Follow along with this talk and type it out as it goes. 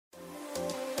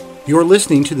You're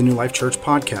listening to the New Life Church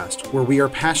podcast, where we are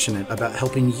passionate about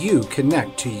helping you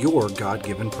connect to your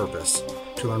God-given purpose.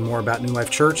 To learn more about New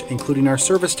Life Church, including our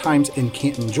service times in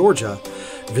Canton, Georgia,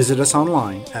 visit us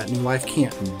online at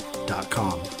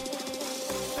newlifecanton.com.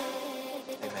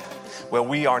 Amen. Well,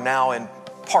 we are now in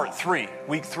part 3,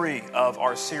 week 3 of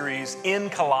our series in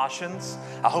Colossians.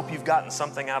 I hope you've gotten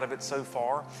something out of it so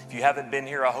far. If you haven't been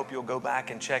here, I hope you'll go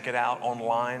back and check it out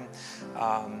online.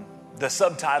 The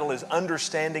subtitle is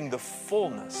Understanding the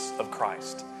Fullness of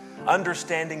Christ.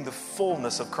 Understanding the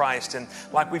fullness of Christ. And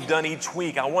like we've done each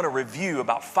week, I want to review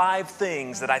about 5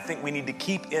 things that I think we need to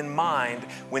keep in mind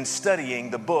when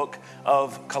studying the book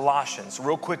of Colossians.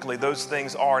 Real quickly, those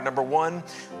things are, number 1,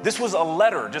 this was a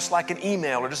letter, just like an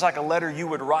email or just like a letter you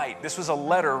would write. This was a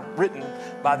letter written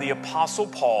by the Apostle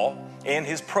Paul and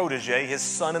his protege, his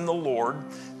son in the Lord,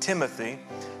 Timothy,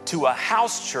 to a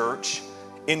house church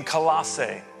in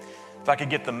Colossae. If I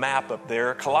could get the map up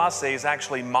there, Colossae is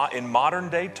actually in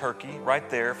modern-day Turkey, right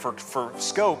there. For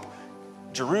scope,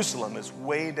 Jerusalem is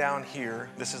way down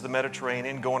here. This is the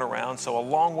Mediterranean going around, so a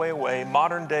long way away,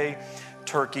 modern-day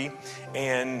Turkey.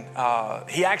 And Paul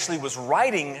was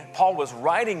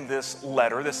writing this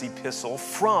letter, this epistle,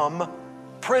 from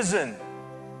prison.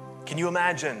 Can you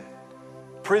imagine?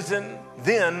 Prison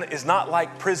then is not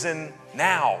like prison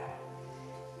now.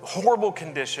 Horrible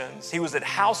conditions. He was at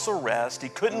house arrest. He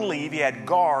couldn't leave. He had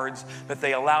guards, but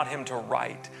they allowed him to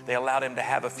write. They allowed him to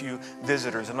have a few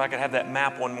visitors. I'm not going to have that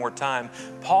map one more time.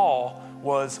 Paul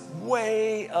was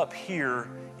way up here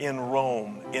in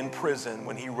Rome, in prison,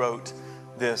 when he wrote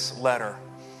this letter.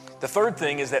 The third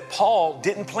thing is that Paul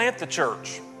didn't plant the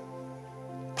church.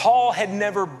 Paul had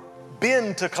never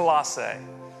been to Colossae.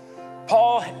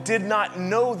 Paul did not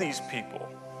know these people.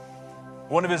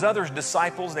 One of his other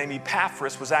disciples, named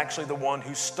Epaphras, was actually the one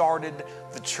who started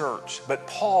the church. But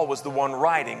Paul was the one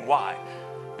writing. Why?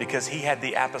 Because he had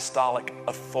the apostolic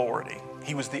authority.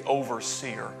 He was the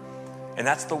overseer. And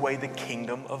that's the way the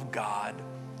kingdom of God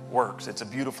works. It's a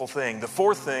beautiful thing. The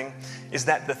fourth thing is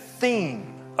that the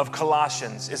theme of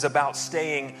Colossians is about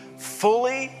staying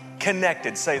fully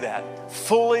connected. Say that.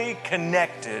 Fully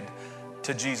connected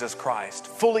to Jesus Christ.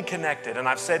 Fully connected. And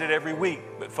I've said it every week,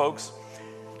 but folks,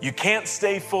 you can't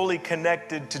stay fully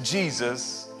connected to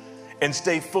Jesus and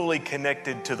stay fully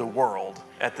connected to the world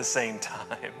at the same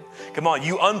time. Come on,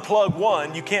 you unplug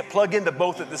one, you can't plug into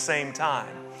both at the same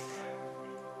time.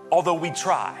 Although we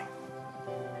try.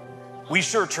 We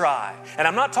sure try. And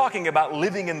I'm not talking about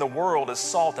living in the world as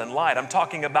salt and light. I'm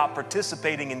talking about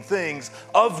participating in things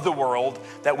of the world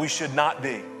that we should not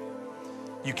be.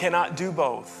 You cannot do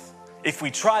both. If we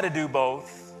try to do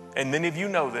both, and many of you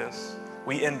know this,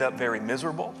 we end up very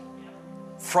miserable,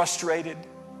 frustrated,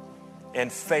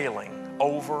 and failing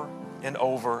over and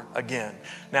over again.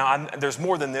 Now, there's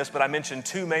more than this, but I mentioned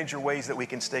 2 major ways that we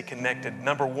can stay connected.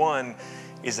 Number 1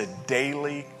 is a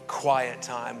daily quiet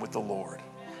time with the Lord.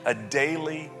 A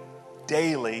daily,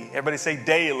 everybody say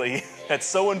daily. That's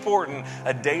so important.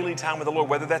 A daily time with the Lord,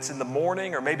 whether that's in the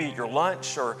morning or maybe at your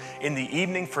lunch or in the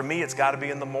evening. For me, it's got to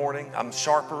be in the morning. I'm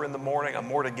sharper in the morning. I'm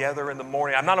more together in the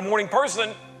morning. I'm not a morning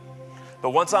person. But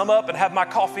once I'm up and have my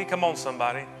coffee, come on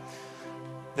somebody,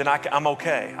 then I'm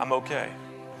okay. I'm okay.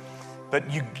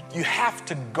 But you have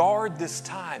to guard this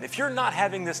time. If you're not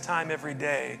having this time every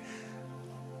day,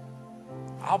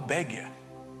 I'll beg you,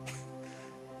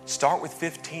 start with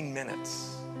 15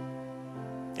 minutes.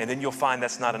 And then you'll find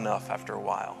that's not enough after a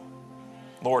while.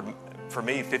 Lord, for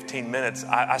me, 15 minutes,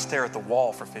 I stare at the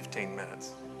wall for 15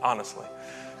 minutes, honestly,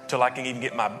 till I can even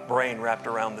get my brain wrapped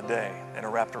around the day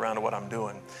and wrapped around to what I'm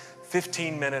doing.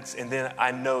 15 minutes, and then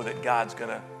I know that God's going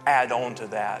to add on to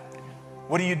that.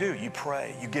 What do? You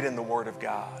pray. You get in the Word of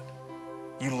God.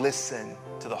 You listen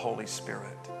to the Holy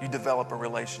Spirit. You develop a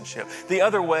relationship. The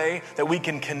other way that we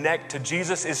can connect to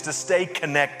Jesus is to stay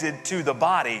connected to the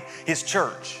body, His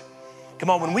church. Come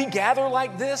on, when we gather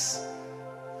like this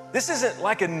isn't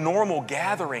like a normal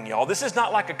gathering, y'all. This is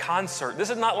not like a concert. This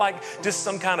is not like just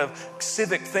some kind of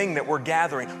civic thing that we're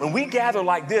gathering. When we gather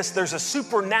like this, there's a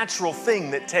supernatural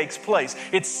thing that takes place.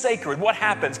 It's sacred. What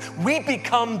happens? We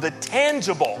become the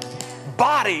tangible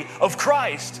body of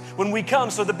Christ when we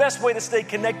come. So the best way to stay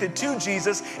connected to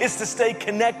Jesus is to stay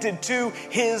connected to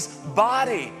His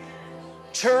body.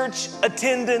 Church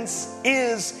attendance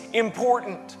is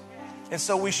important. And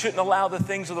so we shouldn't allow the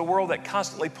things of the world that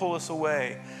constantly pull us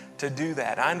away to do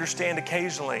that. I understand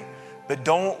occasionally, but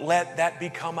don't let that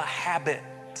become a habit.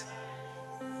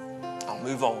 I'll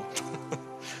move on.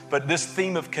 But this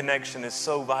theme of connection is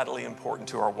so vitally important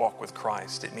to our walk with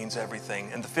Christ. It means everything.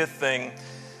 And the fifth thing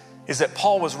is that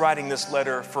Paul was writing this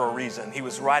letter for a reason. He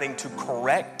was writing to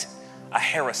correct a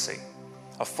heresy.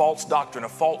 a false doctrine, a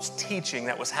false teaching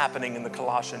that was happening in the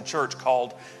Colossian church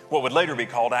called, what would later be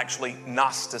called actually,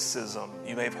 Gnosticism.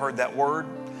 You may have heard that word.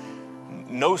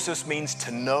 Gnosis means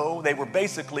to know. They were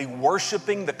basically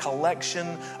worshiping the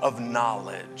collection of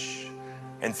knowledge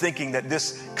and thinking that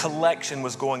this collection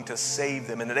was going to save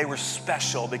them and that they were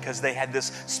special because they had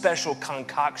this special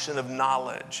concoction of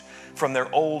knowledge from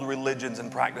their old religions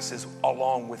and practices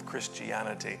along with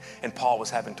Christianity. And Paul was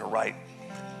having to write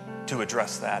to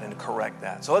address that and to correct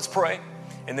that. So let's pray,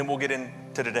 and then we'll get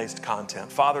into today's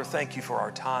content. Father, thank you for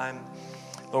our time.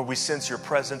 Lord, we sense your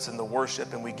presence in the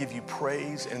worship, and we give you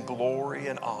praise and glory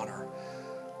and honor.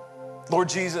 Lord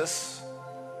Jesus,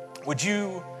 would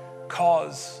you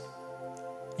cause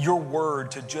your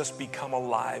word to just become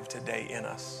alive today in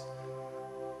us?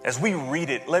 As we read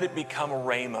it, let it become a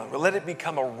rhema, let it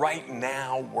become a right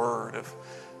now word of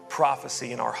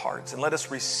prophecy in our hearts, and let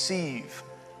us receive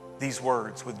these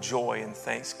words with joy and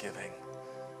thanksgiving.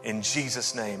 In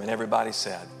Jesus' name, and everybody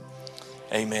said,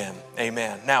 amen,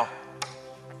 amen. Now,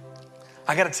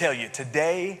 I got to tell you,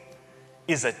 today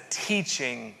is a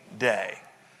teaching day.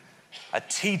 A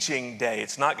teaching day.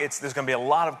 There's going to be a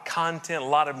lot of content, a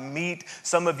lot of meat.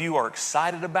 Some of you are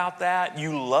excited about that.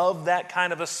 You love that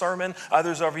kind of a sermon.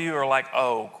 Others of you are like,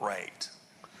 oh, great.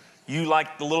 You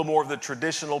like a little more of the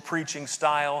traditional preaching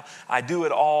style. I do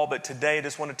it all, but today I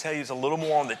just want to tell you it's a little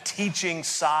more on the teaching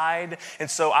side. And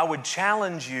so I would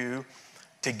challenge you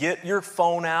to get your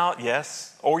phone out,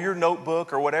 yes, or your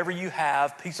notebook or whatever you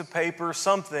have, piece of paper,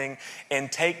 something, and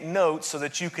take notes so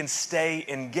that you can stay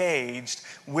engaged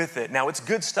with it. Now, it's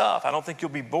good stuff. I don't think you'll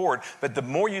be bored, but the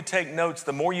more you take notes,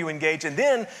 the more you engage. And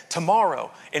then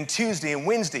tomorrow and Tuesday and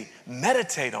Wednesday,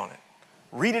 meditate on it.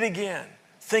 Read it again.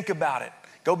 Think about it.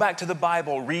 Go back to the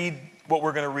Bible. Read what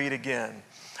we're going to read again.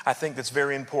 I think that's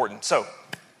very important. So,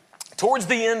 towards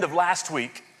the end of last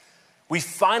week, we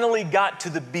finally got to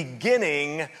the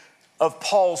beginning of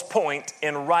Paul's point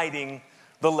in writing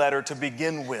the letter to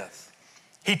begin with.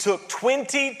 He took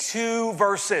 22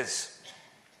 verses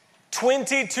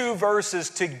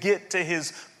to get to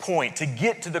his point, to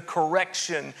get to the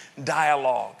correction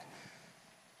dialogue.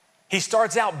 He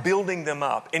starts out building them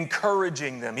up,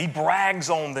 encouraging them. He brags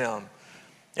on them.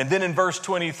 And then in verse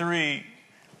 23,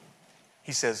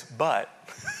 he says, but...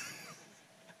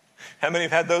 How many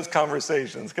have had those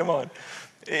conversations? Come on.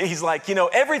 He's like,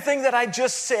 everything that I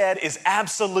just said is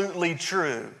absolutely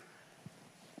true.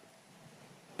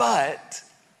 But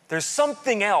there's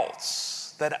something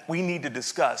else that we need to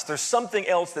discuss. There's something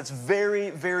else that's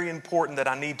very, very important that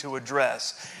I need to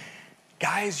address.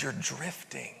 Guys, you're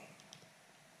drifting.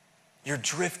 You're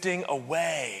drifting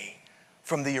away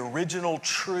from the original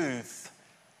truth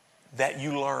that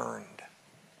you learned.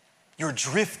 You're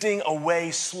drifting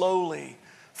away slowly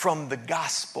from the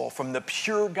gospel, from the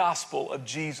pure gospel of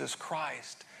Jesus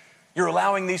Christ. You're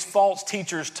allowing these false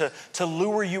teachers to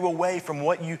lure you away from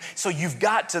so you've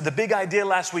got to, the big idea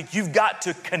last week, you've got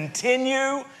to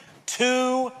continue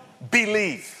to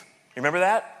believe. You remember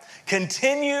that?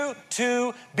 Continue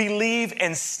to believe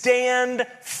and stand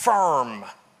firm.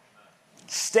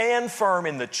 Stand firm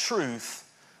in the truth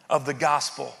of the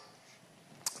gospel.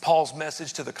 Paul's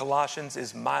message to the Colossians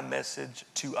is my message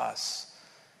to us.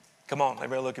 Come on,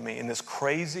 everybody look at me. In this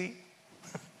crazy,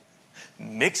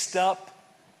 mixed up,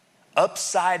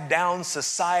 upside down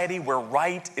society where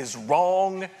right is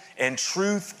wrong and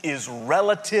truth is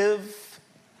relative,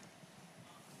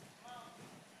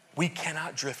 we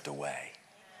cannot drift away.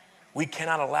 We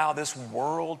cannot allow this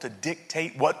world to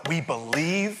dictate what we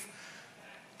believe.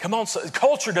 Come on, so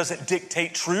culture doesn't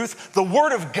dictate truth. The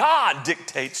Word of God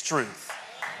dictates truth.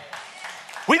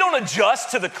 We don't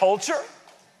adjust to the culture.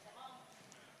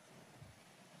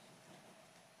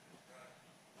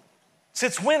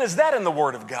 Since when is that in the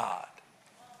Word of God?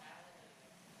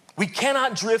 We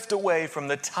cannot drift away from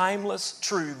the timeless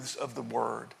truths of the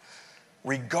Word,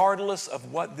 regardless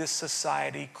of what this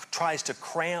society tries to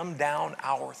cram down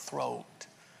our throat.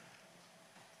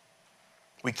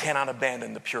 We cannot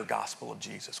abandon the pure gospel of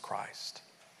Jesus Christ.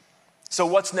 So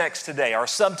what's next today? Our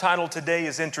subtitle today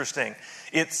is interesting.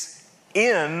 It's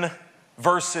in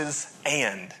versus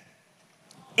and.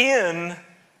 In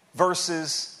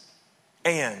versus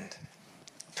and.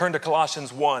 Turn to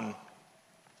Colossians 1.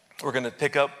 We're going to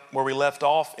pick up where we left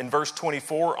off in verse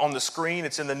 24 on the screen.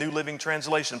 It's in the New Living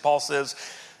Translation. Paul says,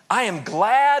 I am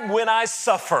glad when I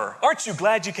suffer. Aren't you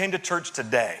glad you came to church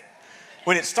today?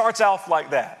 When it starts off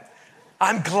like that.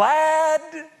 I'm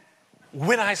glad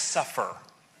when I suffer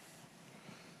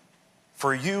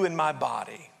for you in my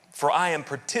body. For I am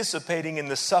participating in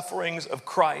the sufferings of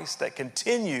Christ that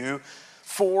continue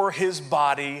for his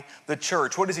body, the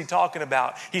church. What is he talking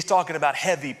about? He's talking about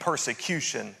heavy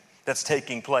persecution that's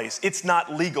taking place. It's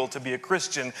not legal to be a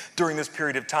Christian during this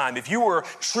period of time. If you were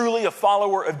truly a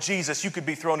follower of Jesus, you could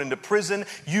be thrown into prison.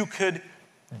 You could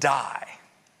die.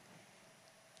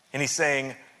 And he's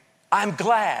saying, I'm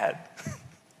glad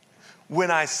when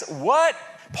what?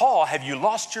 Paul, have you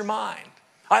lost your mind?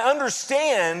 I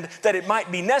understand that it might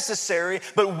be necessary,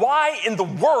 but why in the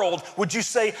world would you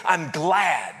say, I'm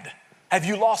glad? Have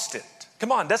you lost it?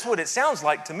 Come on, that's what it sounds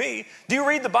like to me. Do you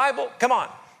read the Bible? Come on,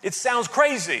 it sounds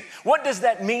crazy. What does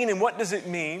that mean, and what does it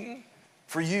mean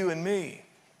for you and me?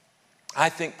 I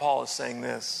think Paul is saying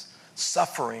this: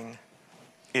 suffering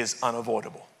is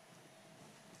unavoidable.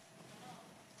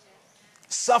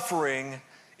 Suffering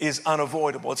is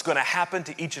unavoidable. It's going to happen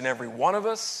to each and every one of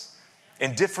us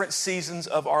in different seasons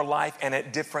of our life and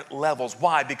at different levels.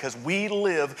 Why? Because we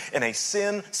live in a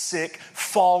sin-sick,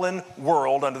 fallen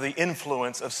world under the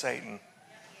influence of Satan.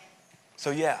 So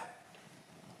yeah,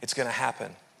 it's going to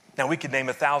happen. Now, we could name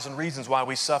 1,000 reasons why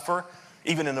we suffer.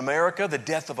 Even in America, the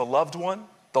death of a loved one,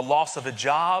 the loss of a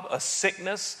job, a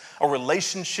sickness, a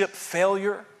relationship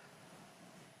failure,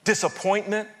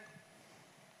 disappointment.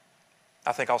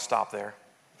 I think I'll stop there.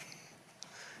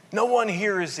 No one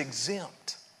here is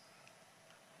exempt.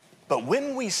 But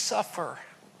when we suffer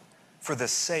for the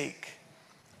sake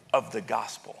of the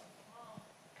gospel,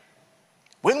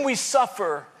 when we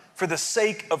suffer for the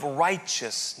sake of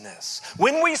righteousness,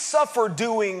 when we suffer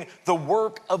doing the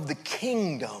work of the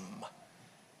kingdom,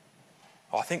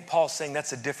 I think Paul's saying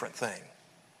that's a different thing.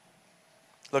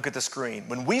 Look at the screen.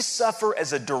 When we suffer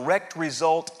as a direct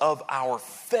result of our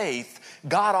faith,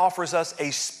 God offers us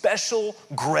a special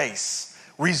grace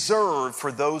reserved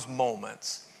for those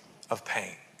moments of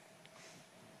pain.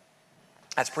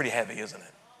 That's pretty heavy, isn't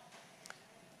it?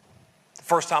 The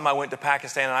first time I went to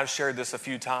Pakistan, and I've shared this a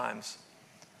few times,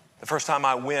 the first time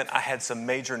I went, I had some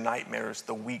major nightmares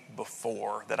the week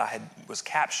before that I was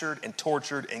captured and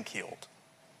tortured and killed.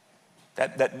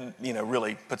 That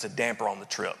really puts a damper on the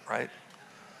trip, right?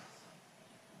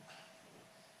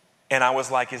 And I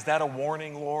was like, is that a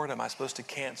warning, Lord? Am I supposed to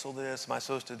cancel this? Am I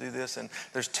supposed to do this? And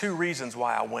there's 2 reasons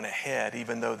why I went ahead,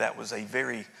 even though that was a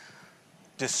very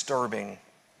disturbing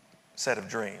set of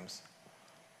dreams.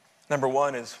 Number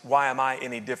 1 is, why am I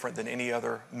any different than any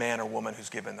other man or woman who's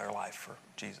given their life for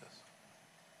Jesus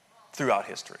throughout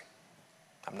history?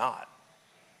 I'm not.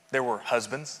 There were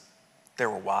husbands, there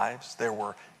were wives, there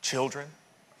were children,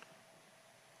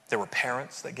 there were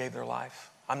parents that gave their life.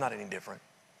 I'm not any different.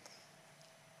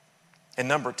 And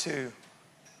number 2,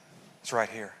 it's right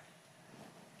here.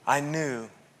 I knew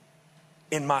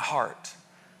in my heart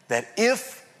that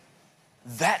if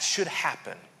that should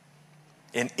happen,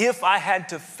 and if I had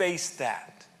to face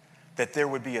that there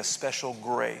would be a special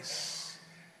grace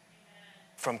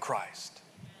from Christ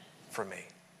for me.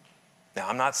 Now,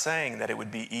 I'm not saying that it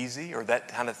would be easy or that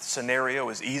kind of scenario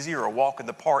is easy or a walk in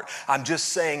the park. I'm just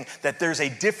saying that there's a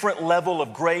different level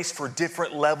of grace for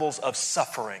different levels of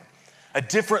suffering, a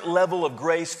different level of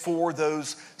grace for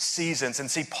those seasons.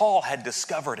 And see, Paul had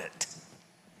discovered it.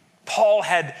 Paul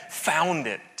had found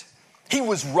it. He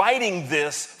was writing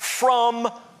this from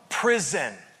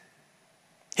prison.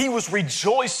 He was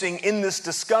rejoicing in this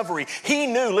discovery. He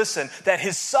knew, listen, that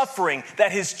his suffering,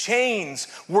 that his chains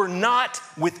were not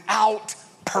without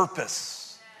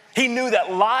purpose. He knew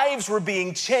that lives were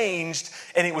being changed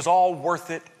and it was all worth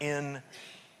it in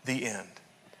the end.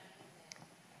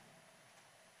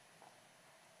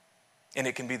 And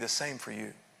it can be the same for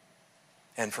you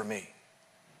and for me.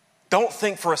 Don't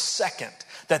think for a second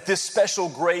that this special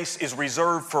grace is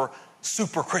reserved for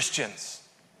super Christians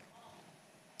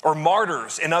or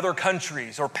martyrs in other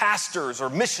countries or pastors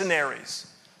or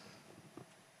missionaries.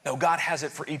 No, God has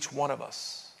it for each one of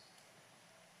us.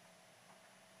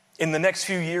 In the next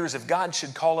few years, if God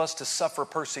should call us to suffer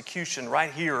persecution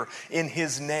right here in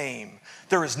His name,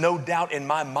 there is no doubt in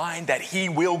my mind that He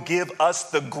will give us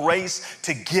the grace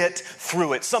to get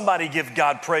through it. Somebody give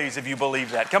God praise if you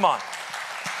believe that. Come on.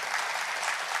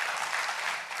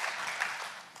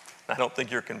 I don't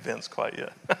think you're convinced quite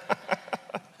yet.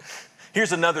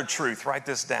 Here's another truth. Write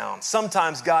this down.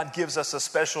 Sometimes God gives us a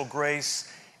special grace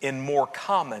in more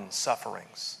common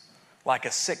sufferings, like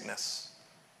a sickness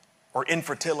or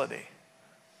infertility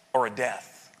or a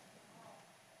death.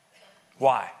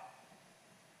 Why?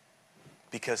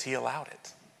 Because He allowed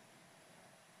it.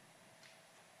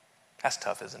 That's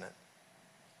tough, isn't it?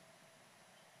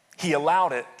 He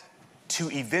allowed it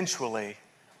to eventually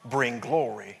bring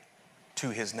glory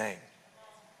to His name.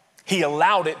 He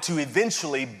allowed it to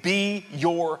eventually be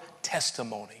your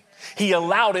testimony. He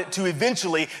allowed it to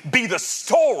eventually be the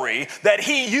story that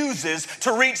he uses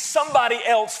to reach somebody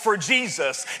else for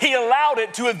Jesus. He allowed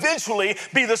it to eventually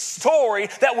be the story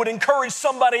that would encourage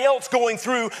somebody else going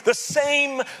through the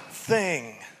same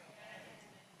thing.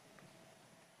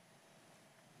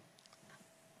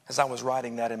 As I was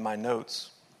writing that in my notes,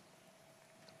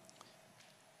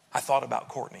 I thought about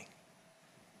Courtney.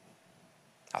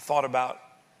 I thought about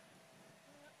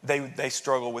they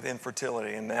struggle with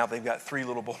infertility, and now they've got 3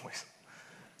 little boys.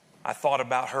 I thought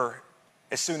about her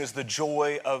as soon as the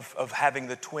joy of having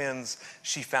the twins,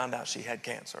 she found out she had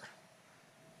cancer.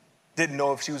 Didn't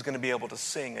know if she was going to be able to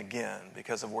sing again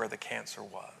because of where the cancer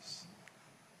was.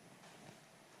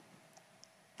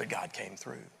 But God came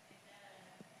through.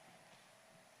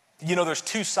 You know, there's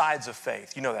 2 sides of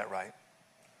faith. You know that, right?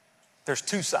 There's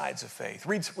 2 sides of faith.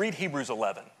 Read Hebrews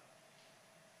 11.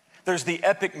 There's the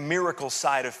epic miracle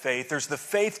side of faith. There's the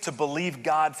faith to believe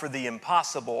God for the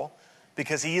impossible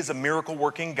because he is a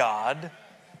miracle-working God.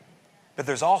 But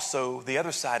there's also the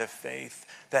other side of faith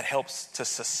that helps to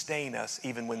sustain us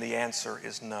even when the answer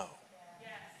is no.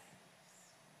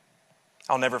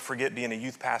 I'll never forget being a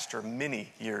youth pastor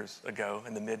many years ago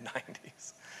in the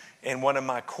mid-90s. And one of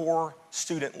my core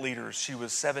student leaders, she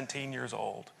was 17 years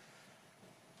old,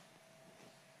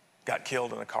 got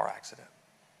killed in a car accident.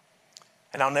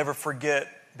 And I'll never forget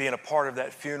being a part of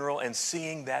that funeral and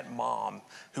seeing that mom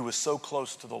who was so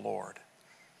close to the Lord.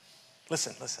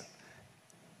 Listen.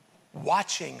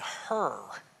 Watching her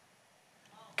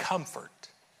comfort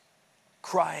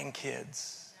crying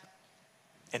kids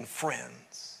and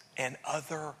friends and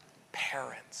other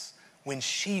parents when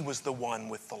she was the one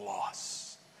with the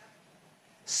loss.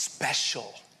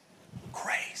 Special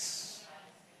grace.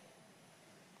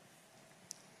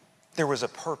 There was a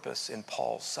purpose in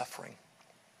Paul's suffering.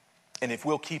 And if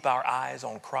we'll keep our eyes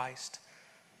on Christ,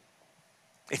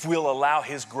 if we'll allow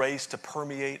his grace to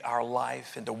permeate our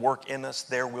life and to work in us,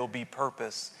 there will be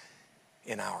purpose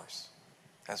in ours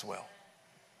as well.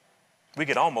 We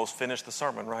could almost finish the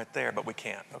sermon right there, but we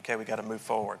can't. Okay, we got to move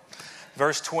forward.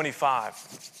 Verse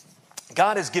 25.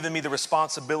 God has given me the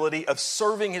responsibility of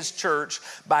serving his church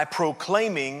by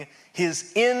proclaiming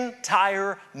his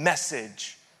entire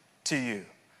message to you.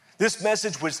 This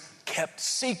message was kept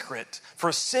secret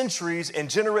for centuries and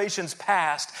generations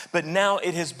past, but now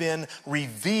it has been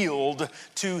revealed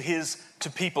to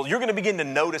people. You're going to begin to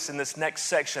notice in this next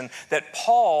section that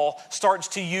Paul starts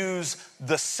to use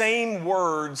the same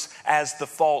words as the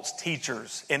false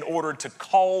teachers in order to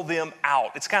call them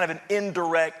out. It's kind of an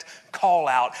indirect call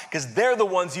out because they're the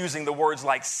ones using the words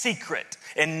like secret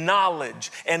and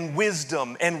knowledge and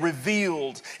wisdom and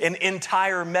revealed and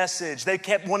entire message. They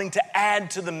kept wanting to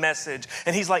add to the message.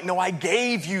 And he's like, no, I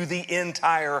gave you the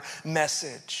entire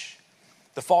message.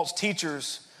 The false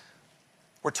teachers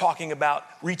were talking about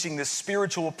reaching this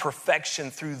spiritual perfection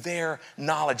through their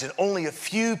knowledge. And only a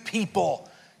few people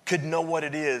could know what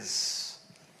it is.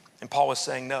 And Paul was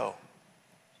saying, no,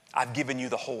 I've given you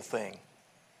the whole thing.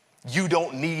 You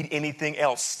don't need anything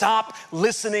else. Stop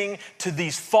listening to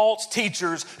these false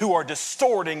teachers who are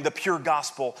distorting the pure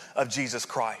gospel of Jesus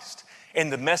Christ.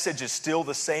 And the message is still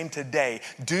the same today.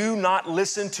 Do not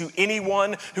listen to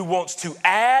anyone who wants to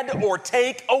add or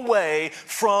take away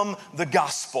from the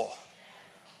gospel.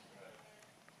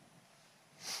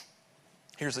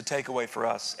 Here's the takeaway for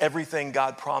us. Everything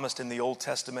God promised in the Old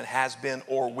Testament has been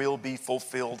or will be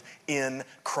fulfilled in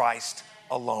Christ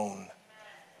alone.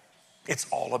 It's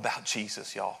all about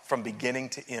Jesus, y'all. From beginning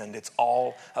to end, it's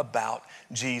all about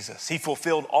Jesus. He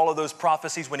fulfilled all of those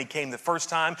prophecies when he came the first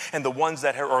time and the ones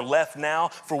that are left now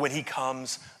for when he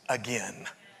comes again.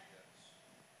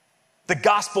 The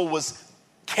gospel was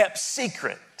kept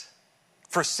secret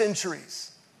for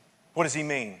centuries. What does he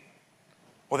mean?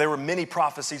 Well, there were many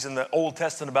prophecies in the Old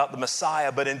Testament about the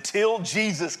Messiah, but until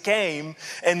Jesus came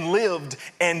and lived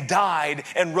and died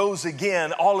and rose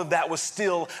again, all of that was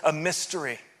still a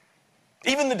mystery.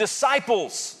 Even the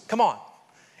disciples,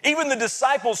 even the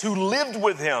disciples who lived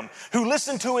with him, who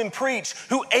listened to him preach,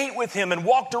 who ate with him and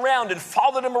walked around and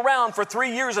followed him around for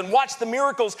 3 years and watched the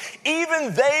miracles,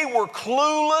 even they were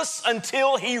clueless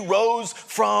until he rose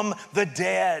from the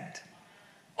dead.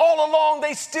 All along,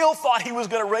 they still thought he was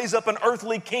going to raise up an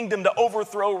earthly kingdom to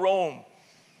overthrow Rome.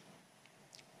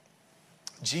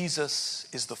 Jesus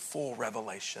is the full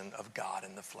revelation of God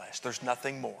in the flesh. There's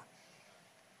nothing more.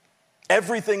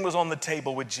 Everything was on the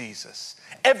table with Jesus.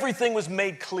 Everything was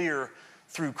made clear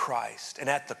through Christ. And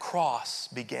at the cross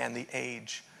began the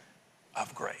age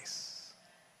of grace.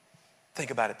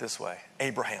 Think about it this way.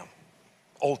 Abraham,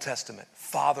 Old Testament,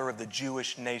 father of the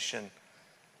Jewish nation.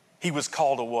 He was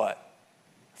called a what?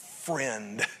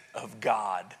 Friend of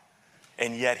God.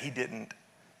 and yet he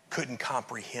couldn't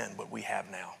comprehend what we have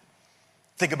now.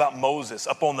 Think about Moses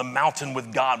up on the mountain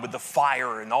with God, with the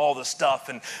fire and all the stuff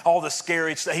and all the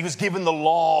scary stuff. He was given the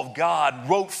law of God,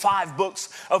 wrote 5 books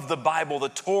of the Bible, the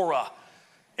Torah,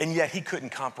 and yet he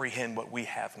couldn't comprehend what we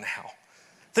have now.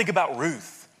 Think about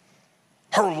Ruth.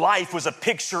 Her life was a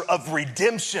picture of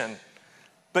redemption,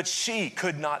 but she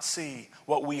could not see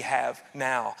what we have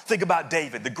now. Think about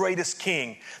David, the greatest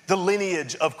king, the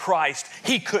lineage of Christ.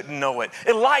 He couldn't know it.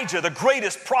 Elijah, the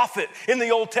greatest prophet in the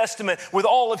Old Testament, with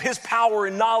all of his power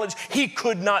and knowledge, he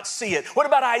could not see it. What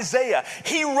about Isaiah?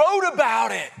 He wrote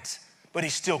about it, but he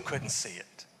still couldn't see it.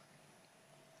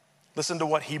 Listen to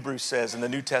what Hebrews says in the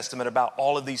New Testament about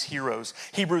all of these heroes.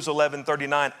 Hebrews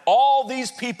 11:39. All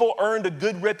these people earned a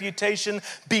good reputation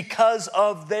because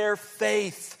of their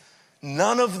faith.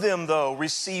 None of them, though,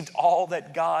 received all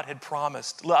that God had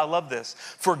promised. I love this.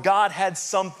 For God had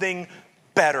something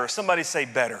better. Somebody say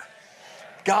better.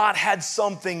 God had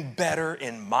something better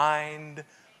in mind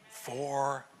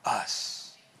for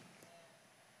us.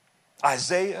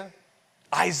 Isaiah,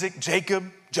 Isaac,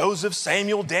 Jacob, Joseph,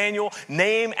 Samuel, Daniel,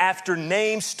 name after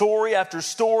name, story after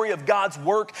story of God's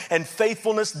work and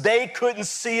faithfulness. They couldn't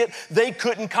see it. They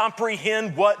couldn't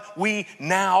comprehend what we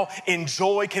now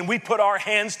enjoy. Can we put our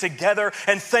hands together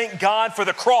and thank God for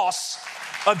the cross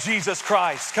of Jesus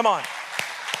Christ? Come on.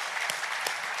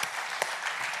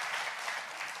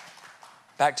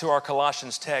 Back to our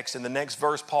Colossians text. In the next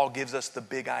verse, Paul gives us the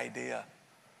big idea.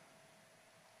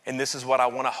 And this is what I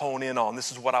want to hone in on.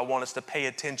 This is what I want us to pay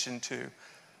attention to.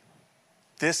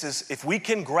 This is, if we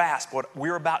can grasp what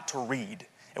we're about to read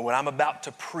and what I'm about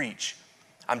to preach,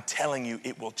 I'm telling you,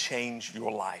 it will change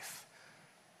your life.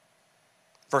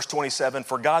 Verse 27,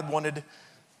 for God wanted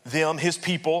them, his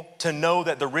people, to know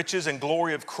that the riches and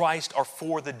glory of Christ are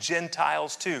for the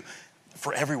Gentiles too.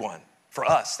 For everyone, for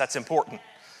us, that's important.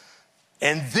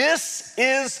 And this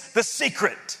is the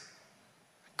secret.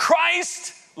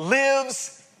 Christ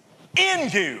lives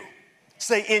in you.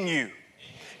 Say in you.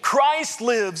 Christ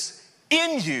lives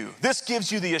in you. This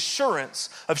gives you the assurance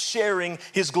of sharing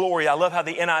his glory. I love how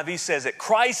the NIV says it.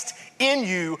 Christ in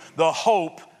you, the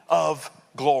hope of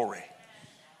glory.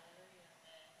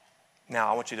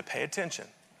 Now, I want you to pay attention.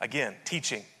 Again,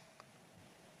 teaching.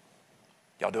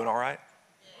 Y'all doing all right?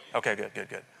 Okay,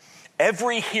 good.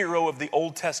 Every hero of the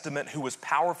Old Testament who was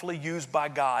powerfully used by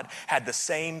God had the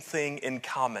same thing in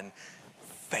common: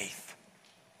 faith.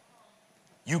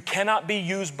 You cannot be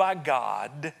used by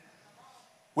God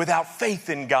without faith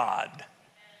in God.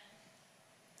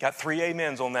 Got 3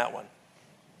 amens on that one.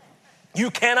 You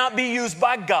cannot be used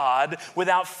by God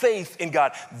without faith in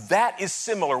God. That is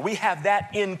similar. We have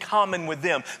that in common with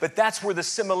them. But that's where the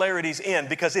similarities end.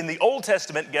 Because in the Old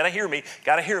Testament, gotta hear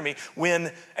me,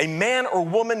 when a man or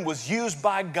woman was used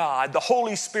by God, the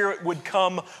Holy Spirit would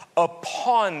come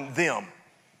upon them.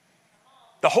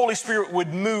 The Holy Spirit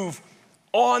would move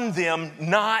on them,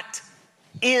 not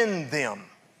in them.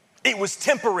 It was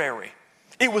temporary.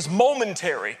 It was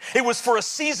momentary. It was for a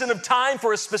season of time,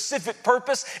 for a specific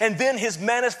purpose, and then his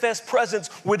manifest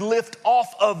presence would lift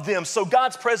off of them. So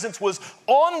God's presence was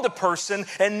on the person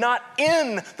and not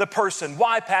in the person.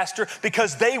 Why, Pastor?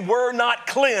 Because they were not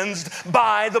cleansed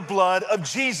by the blood of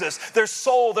Jesus. Their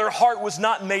soul, their heart was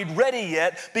not made ready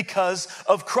yet because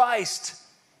of Christ.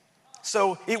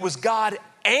 So it was God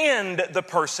and the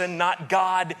person, not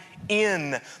God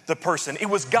in the person. It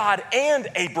was God and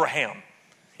Abraham.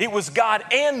 It was God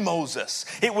and Moses.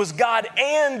 It was God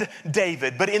and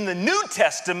David. But in the New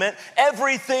Testament,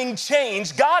 everything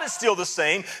changed. God is still the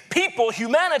same. People,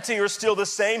 humanity are still the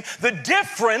same. The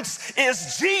difference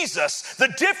is Jesus. The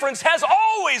difference has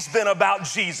always been about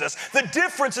Jesus. The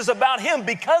difference is about him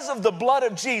because of the blood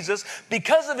of Jesus,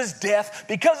 because of his death,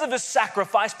 because of his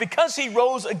sacrifice, because he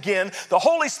rose again. The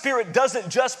Holy Spirit doesn't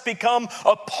just become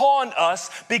upon us.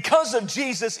 Because of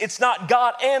Jesus, it's not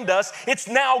God and us. It's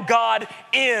now God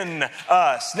in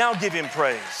us. Now give him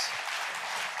praise.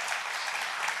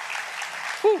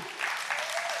 Whew.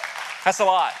 That's a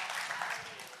lot.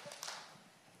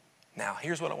 Now,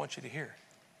 here's what I want you to hear.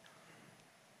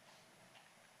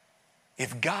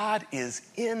 If God is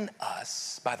in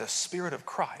us by the Spirit of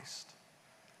Christ,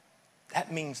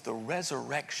 that means the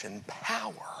resurrection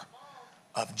power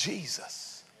of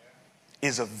Jesus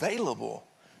is available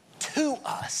to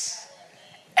us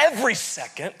every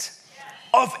second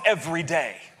of every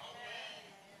day.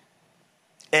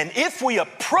 And if we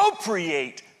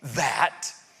appropriate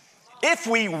that, if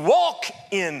we walk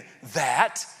in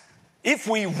that, if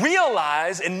we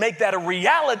realize and make that a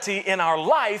reality in our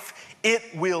life, it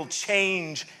will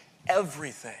change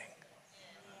everything.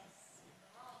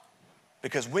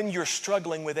 Because when you're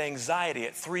struggling with anxiety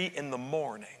at 3 in the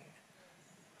morning,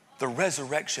 the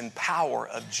resurrection power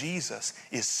of Jesus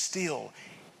is still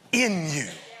in you.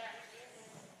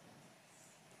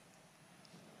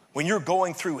 When you're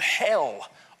going through hell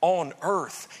on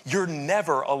earth, you're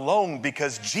never alone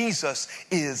because Jesus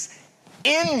is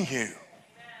in you.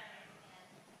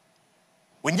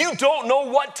 When you don't know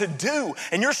what to do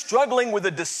and you're struggling with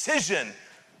a decision,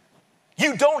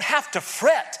 you don't have to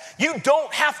fret. You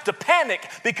don't have to panic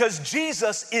because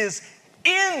Jesus is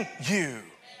in you.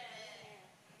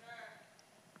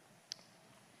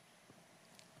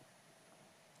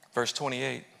 Verse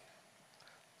 28.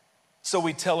 So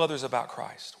we tell others about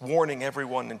Christ, warning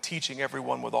everyone and teaching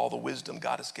everyone with all the wisdom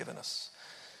God has given us.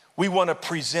 We want to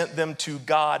present them to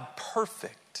God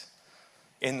perfect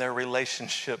in their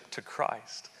relationship to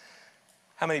Christ.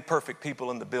 How many perfect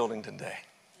people in the building today?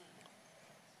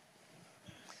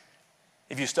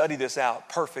 If you study this out,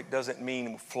 perfect doesn't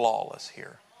mean flawless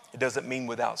here. It doesn't mean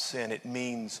without sin. It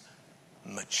means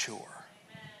mature.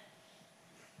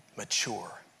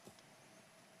 Mature.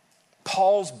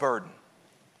 Paul's burden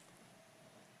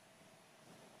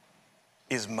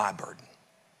is my burden.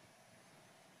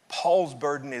 Paul's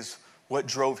burden is what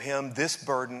drove him. This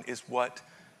burden is what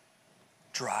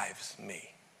drives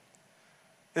me.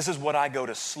 This is what I go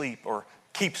to sleep or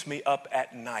keeps me up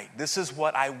at night. This is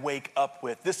what I wake up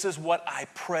with. This is what I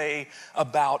pray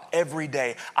about every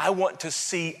day. I want to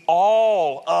see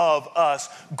all of us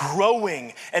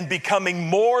growing and becoming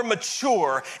more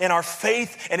mature in our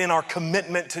faith and in our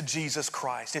commitment to Jesus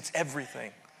Christ. It's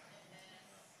everything.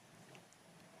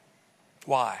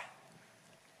 Why?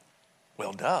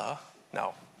 Well, duh.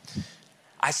 No.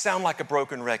 I sound like a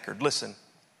broken record. Listen,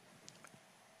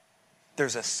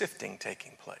 there's a sifting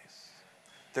taking place.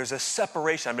 There's a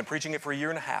separation. I've been preaching it for 1.5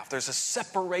 years. There's a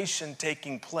separation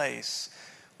taking place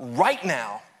right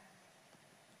now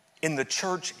in the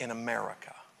church in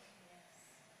America.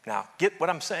 Now, get what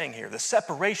I'm saying here. The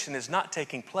separation is not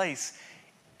taking place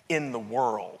in the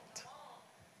world.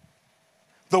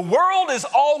 The world is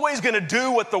always going to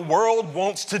do what the world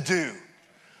wants to do.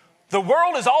 The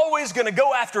world is always going to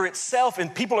go after itself,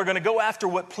 and people are going to go after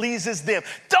what pleases them.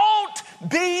 Don't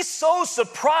be so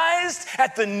surprised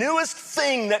at the newest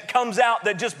thing that comes out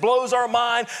that just blows our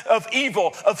mind of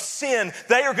evil, of sin.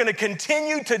 They are going to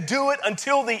continue to do it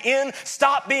until the end.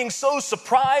 Stop being so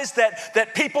surprised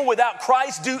that people without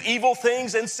Christ do evil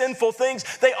things and sinful things.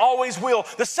 They always will.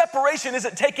 The separation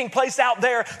isn't taking place out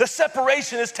there. The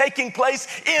separation is taking place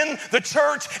in the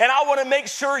church, and I want to make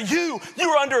sure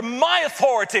you're under my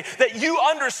authority, that you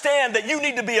understand that you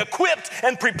need to be equipped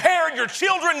and prepared. Your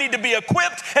children need to be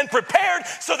equipped and prepared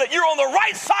so that you're on the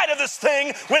right side of this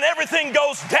thing when everything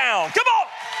goes down. Come on.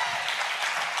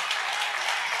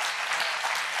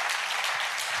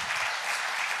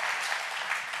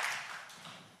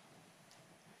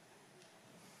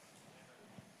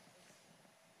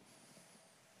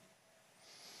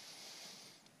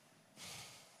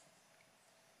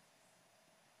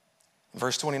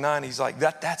 Verse 29, he's like,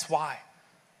 that's why.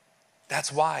 That's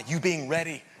why you being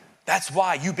ready. That's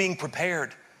why you being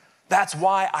prepared. That's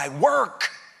why I work.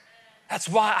 That's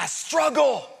why I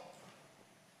struggle.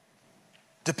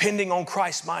 Depending on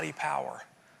Christ's mighty power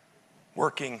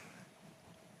working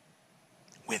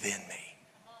within me.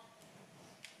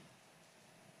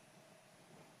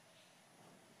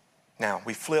 Now,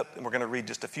 we flip and we're going to read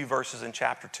just a few verses in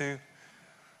chapter 2,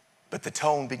 but the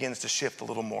tone begins to shift a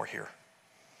little more here.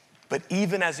 But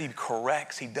even as he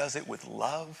corrects, he does it with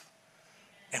love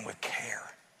and with care.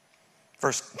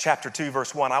 Chapter 2,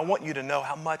 verse 1, I want you to know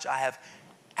how much I have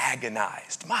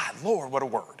agonized. My Lord, what a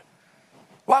word.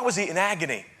 Why was he in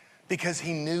agony? Because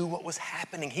he knew what was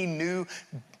happening. He knew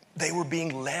they were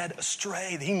being led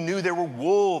astray. He knew there were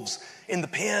wolves in the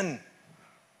pen.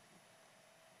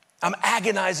 I'm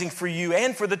agonizing for you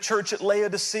and for the church at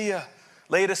Laodicea.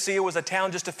 Laodicea was a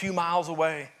town just a few miles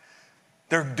away.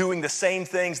 They're doing the same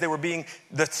things.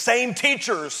 The same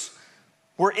teachers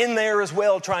were in there as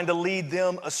well, trying to lead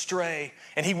them astray.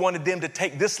 And he wanted them to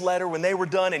take this letter when they were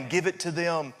done and give it to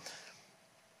them.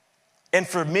 And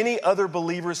for many other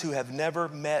believers who have never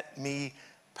met me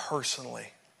personally.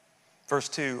 Verse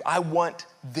 2, I want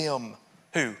them,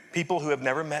 who? People who have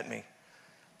never met me,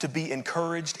 to be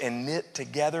encouraged and knit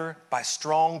together by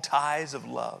strong ties of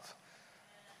love.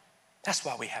 That's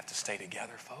why we have to stay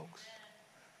together, folks.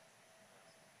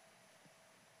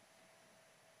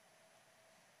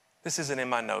 This isn't in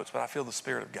my notes, but I feel the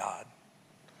Spirit of God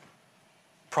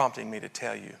prompting me to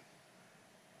tell you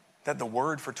that the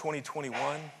word for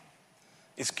 2021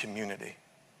 is community.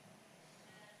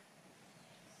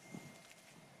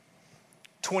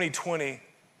 2020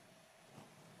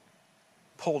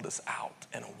 pulled us out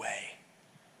and away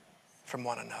from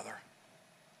one another.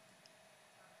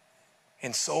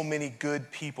 And so many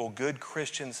good people, good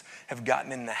Christians, have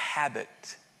gotten in the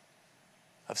habit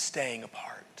of staying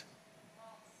apart.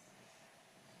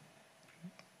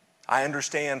 I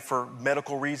understand for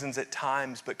medical reasons at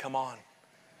times, but come on.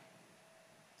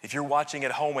 If you're watching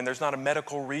at home and there's not a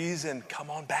medical reason, come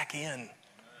on back in.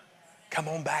 Come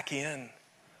on back in.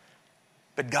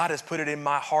 But God has put it in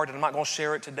my heart, and I'm not going to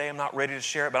share it today. I'm not ready to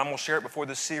share it, but I'm going to share it before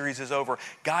this series is over.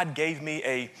 God gave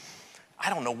me I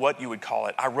don't know what you would call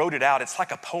it. I wrote it out. It's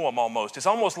like a poem almost. It's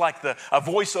almost like a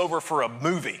voiceover for a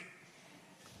movie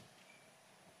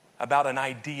about an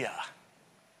idea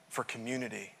for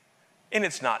community. And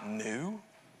it's not new.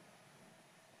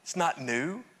 It's not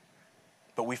new,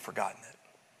 but we've forgotten it.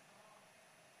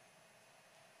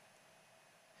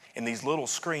 In these little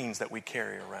screens that we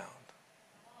carry around,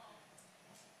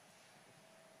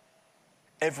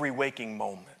 every waking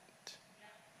moment,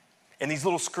 and these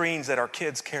little screens that our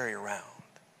kids carry around,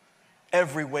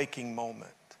 every waking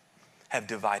moment have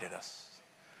divided us.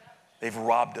 They've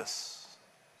robbed us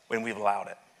when we've allowed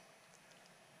it.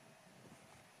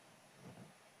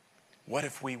 What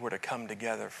if we were to come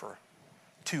together for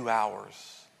 2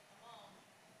 hours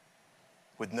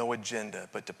with no agenda,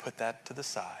 but to put that to the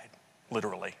side,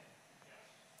 literally,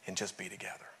 and just be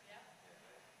together?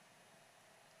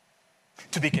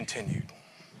 To be continued.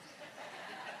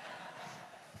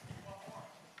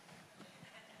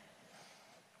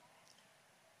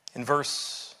 In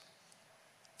verse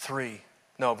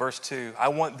 2, I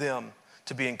want them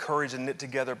to be encouraged and knit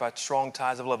together by strong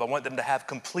ties of love. I want them to have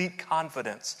complete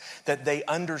confidence that they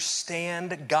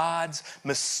understand God's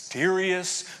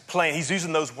mysterious plan. He's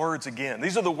using those words again.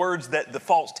 These are the words that the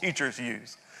false teachers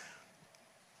use.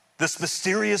 This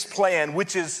mysterious plan,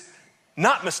 which is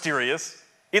not mysterious,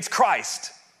 it's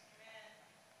Christ.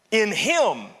 In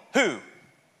him, who?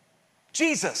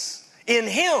 Jesus. In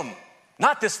him,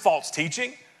 not this false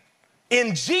teaching.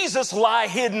 In Jesus lie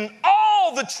hidden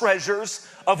all the treasures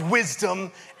of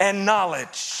wisdom and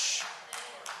knowledge.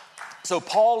 So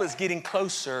Paul is getting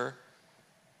closer.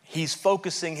 He's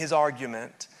focusing his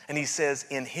argument, and he says,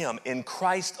 in him, in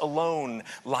Christ alone,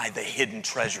 lie the hidden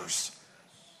treasures.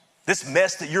 This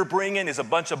mess that you're bringing is a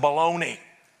bunch of baloney.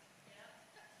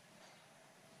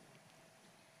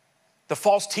 The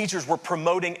false teachers were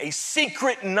promoting a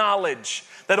secret knowledge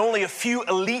that only a few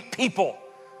elite people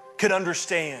could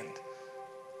understand.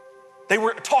 They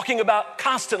were talking about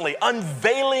constantly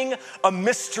unveiling a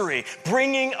mystery,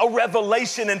 bringing a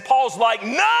revelation. And Paul's like,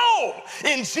 no,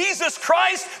 in Jesus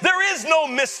Christ, there is no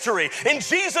mystery. In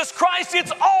Jesus Christ,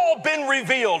 it's all been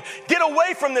revealed. Get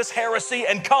away from this heresy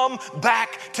and come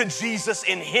back to Jesus.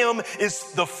 In him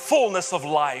is the fullness of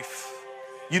life.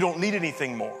 You don't need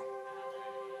anything more.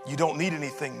 You don't need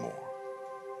anything more.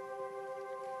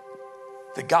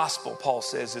 The gospel, Paul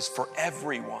says, is for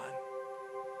everyone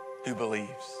who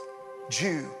believes.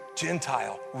 Jew,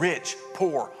 Gentile, rich,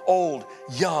 poor, old,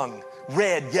 young,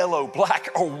 red, yellow, black,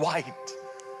 or white.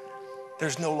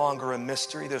 There's no longer a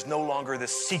mystery. There's no longer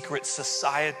this secret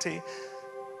society.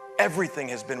 Everything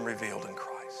has been revealed in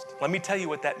Christ. Let me tell you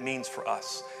what that means for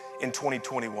us in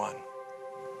 2021.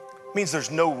 It means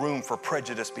there's no room for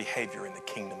prejudiced behavior in the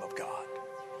kingdom of God.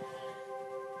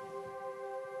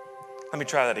 Let me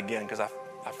try that again because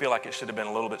I feel like it should have been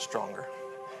a little bit stronger.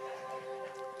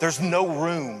 There's no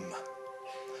room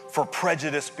for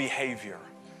prejudiced behavior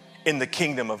in the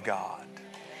kingdom of God.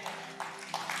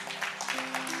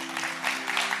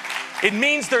 It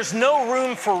means there's no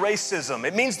room for racism.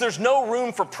 It means there's no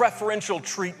room for preferential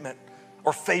treatment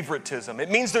or favoritism. It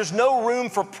means there's no room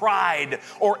for pride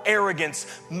or arrogance.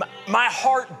 My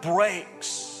heart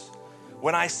breaks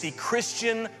when I see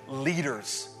Christian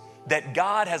leaders that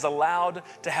God has allowed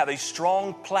to have a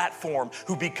strong platform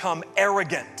who become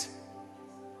arrogant,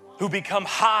 who become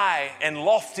high and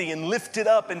lofty and lifted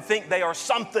up and think they are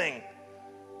something.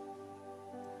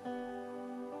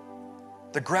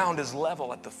 The ground is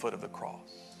level at the foot of the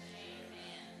cross.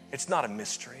 It's not a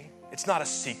mystery. It's not a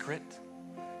secret.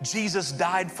 Jesus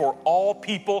died for all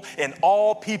people, and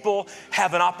all people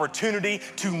have an opportunity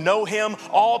to know him.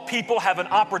 All people have an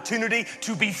opportunity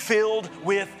to be filled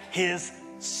with his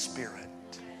Spirit.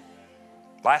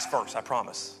 Last verse, I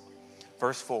promise.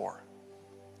 Verse 4.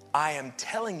 I am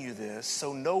telling you this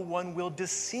so no one will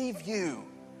deceive you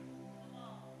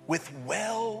with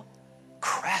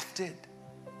well-crafted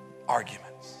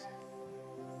arguments.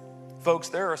 Folks,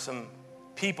 there are some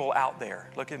people out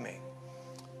there, look at me,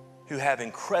 who have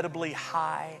incredibly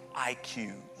high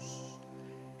IQs,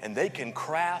 and they can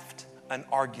craft an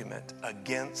argument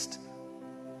against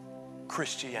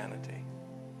Christianity.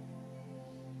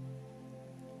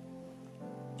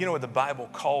 You know what the Bible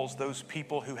calls those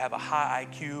people who have a high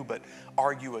IQ but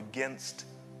argue against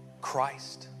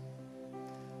Christ?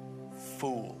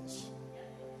 Fools.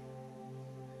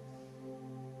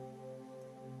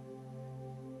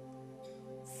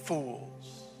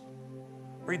 Fools.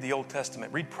 Read the Old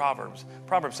Testament. Read Proverbs.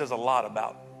 Proverbs says a lot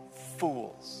about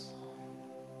fools.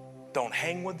 Don't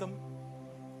hang with them.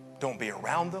 Don't be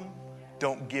around them.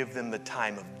 Don't give them the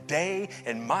time of day.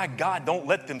 And my God, don't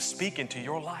let them speak into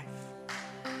your life.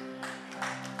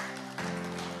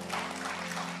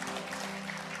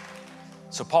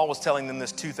 So Paul was telling them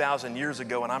this 2,000 years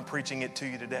ago, and I'm preaching it to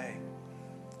you today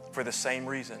for the same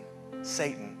reason.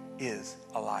 Satan is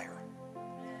a liar.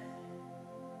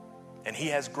 And he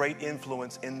has great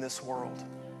influence in this world.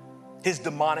 His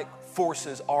demonic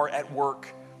forces are at work,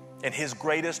 and his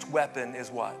greatest weapon is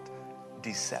what?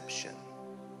 Deception.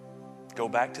 Go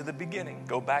back to the beginning.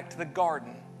 Go back to the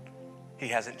garden. He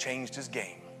hasn't changed his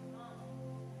game.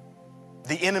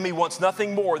 The enemy wants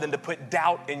nothing more than to put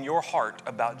doubt in your heart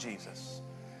about Jesus.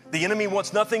 The enemy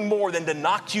wants nothing more than to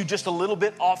knock you just a little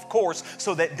bit off course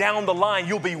so that down the line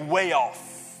you'll be way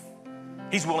off.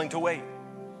 He's willing to wait.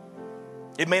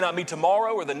 It may not be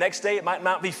tomorrow or the next day. It might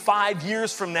not be 5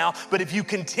 years from now. But if you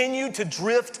continue to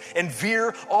drift and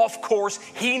veer off course,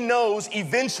 he knows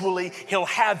eventually he'll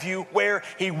have you where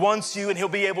he wants you, and he'll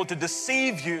be able to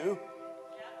deceive you.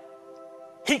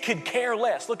 He could care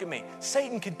less. Look at me.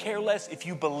 Satan could care less if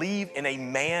you believe in a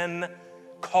man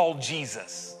called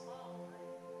Jesus.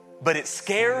 But it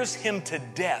scares him to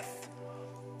death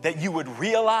that you would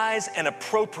realize and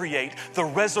appropriate the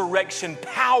resurrection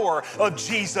power of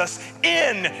Jesus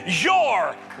in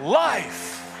your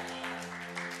life.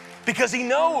 Because he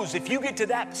knows if you get to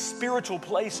that spiritual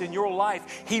place in your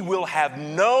life, he will have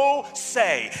no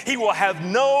say. He will have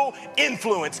no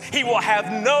influence. He will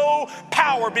have no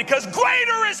power, because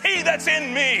greater is he that's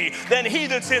in me than he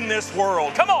that's in this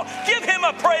world. Come on, give him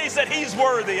a praise that he's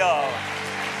worthy of.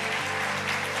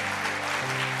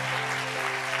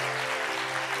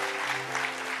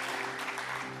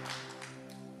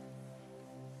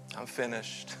 I'm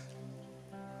finished.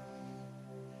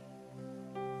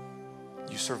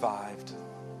 You survived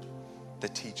the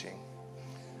teaching.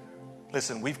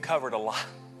 Listen, we've covered a lot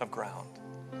of ground.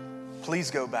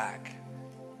 Please go back.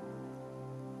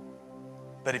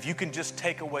 But if you can just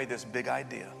take away this big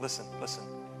idea, listen.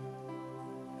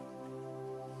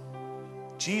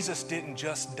 Jesus didn't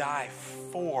just die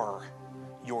for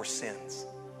your sins.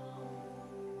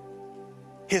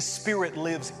 His Spirit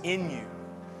lives in you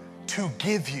to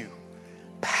give you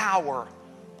power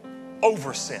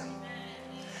over sin.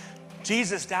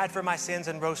 Jesus died for my sins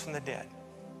and rose from the dead.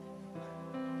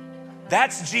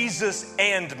 That's Jesus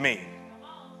and me.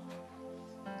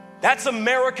 That's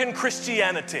American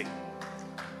Christianity.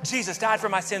 Jesus died for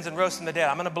my sins and rose from the dead.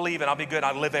 I'm going to believe and I'll be good.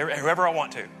 I'll live wherever I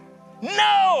want to.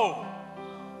 No!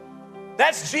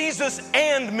 That's Jesus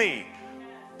and me.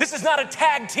 This is not a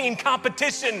tag team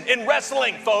competition in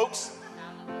wrestling, folks.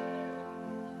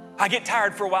 I get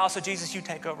tired for a while, so Jesus, you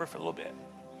take over for a little bit.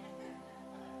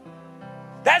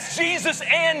 That's Jesus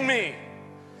and me.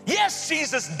 Yes,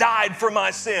 Jesus died for my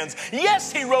sins.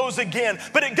 Yes, he rose again.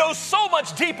 But it goes so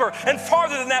much deeper and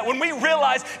farther than that when we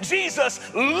realize Jesus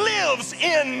lives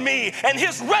in me, and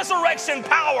his resurrection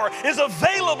power is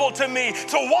available to me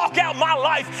to walk out my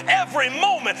life every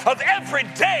moment of every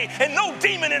day. And no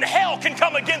demon in hell can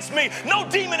come against me. No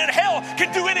demon in hell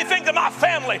can do anything to my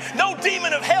family. No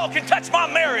demon of hell can touch my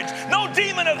marriage. No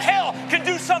demon of hell can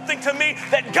do something to me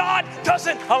that God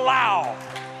doesn't allow.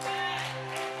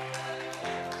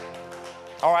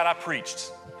 All right, I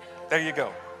preached. There you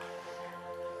go.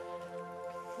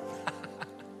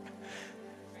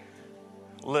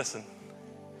 Listen,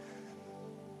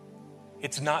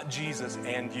 it's not Jesus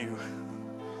and you.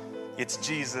 It's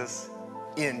Jesus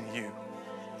in you,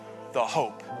 the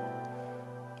hope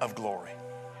of glory.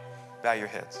 Bow your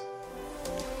heads.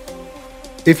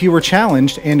 If you were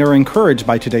challenged and are encouraged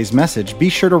by today's message, be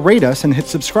sure to rate us and hit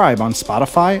subscribe on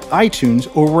Spotify, iTunes,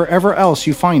 or wherever else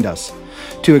you find us.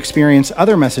 To experience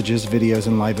other messages, videos,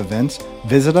 and live events,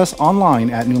 visit us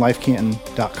online at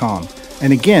newlifecanton.com.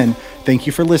 And again, thank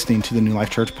you for listening to the New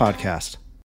Life Church podcast.